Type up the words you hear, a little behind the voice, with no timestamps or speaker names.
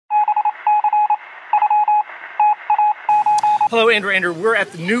Hello, Andrew. We're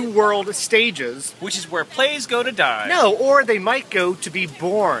at the New World Stages. Which is where plays go to die. No, or they might go to be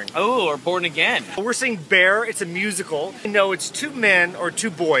born. Oh, or born again. We're seeing Bear. It's a musical. No, it's two men or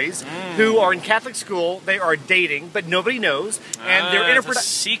two boys who are in Catholic school. They are dating, but nobody knows. And they're in a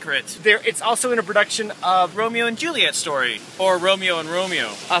secret. It's also in a production of Romeo and Juliet story, or Romeo and Romeo.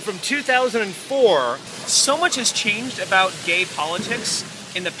 From 2004. So much has changed about gay politics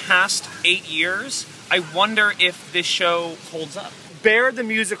in the past 8 years. I wonder if this show holds up. Bear the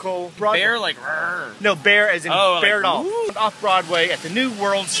musical. Bear like rrr. No, Bear as in Bear like, Doll. Off Broadway at the New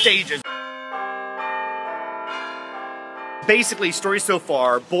World Stages. Basically, story so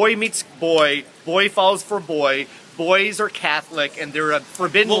far, boy meets boy, boy falls for boy, boys are Catholic, and they're a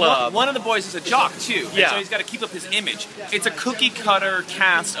forbidden love. One of the boys is a jock, too, yeah. So he's got to keep up his image. It's a cookie-cutter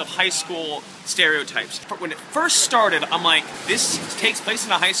cast of high school stereotypes. When it first started, I'm like, this takes place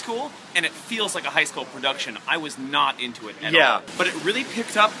in a high school, and it feels like a high school production. I was not into it at all. But it really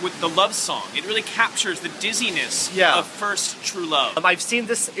picked up with the love song. It really captures the dizziness of first true love. I've seen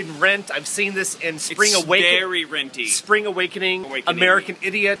this in Rent. I've seen this in Spring Awakening. Very Renty. Spring Awakening, American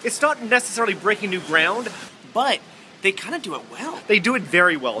Idiot. It's not necessarily breaking new ground, but they kind of do it well. They do it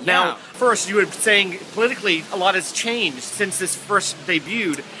very well. Yeah. Now, first, you were saying politically a lot has changed since this first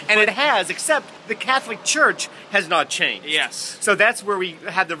debuted, and it has, except the Catholic Church has not changed. Yes. So that's where we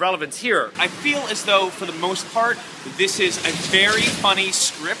had the relevance here. I feel as though, for the most part, this is a very funny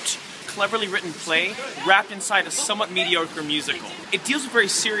script, cleverly written play, wrapped inside a somewhat mediocre musical. It deals with very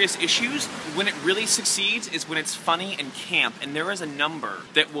serious issues. When it really succeeds is when it's funny and camp, and there is a number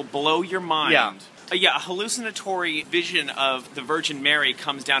that will blow your mind. Yeah, a hallucinatory vision of the Virgin Mary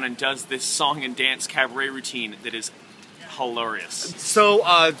comes down and does this song and dance cabaret routine that is hilarious. So,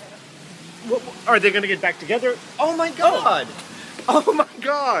 are they going to get back together? Oh my God! Oh my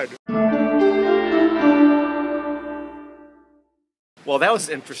God! Well, that was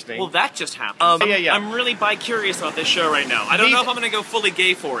interesting. Well, that just happened. I'm really bi-curious about this show right now. I don't know if I'm going to go fully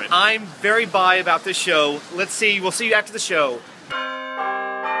gay for it. I'm very bi about this show. Let's see. We'll see you after the show.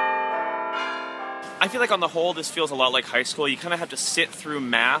 I feel like on the whole, this feels a lot like high school. You kind of have to sit through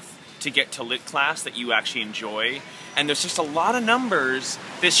math to get to lit class that you actually enjoy. And there's just a lot of numbers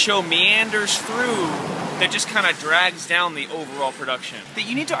this show meanders through that just kind of drags down the overall production. That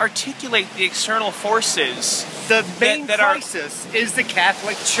you need to articulate the external forces. The main crisis is the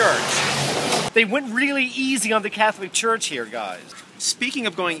Catholic Church. They went really easy on the Catholic Church here, guys. Speaking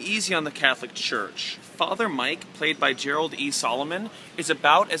of going easy on the Catholic Church, Father Mike, played by Gerald E. Solomon, is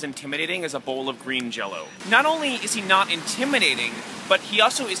about as intimidating as a bowl of green Jell-O. Not only is he not intimidating, but he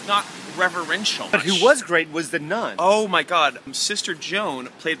also is not reverential. But who was great was the nun. Oh my God. Sister Joan,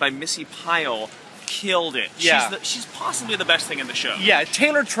 played by Missy Pyle, killed it. Yeah. She's possibly the best thing in the show. Yeah,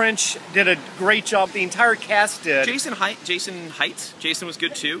 Taylor Trench did a great job. The entire cast did. Jason was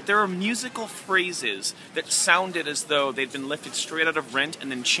good too. There are musical phrases that sounded as though they'd been lifted straight out of Rent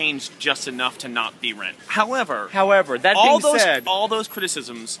and then changed just enough to not be Rent. However, that being said, all those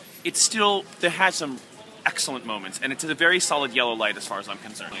criticisms, there has some excellent moments, and it's a very solid yellow light as far as I'm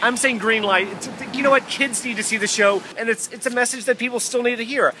concerned. I'm saying green light. You know what? Kids need to see the show, and it's a message that people still need to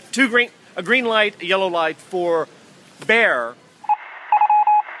hear. A green light, a yellow light for Bear,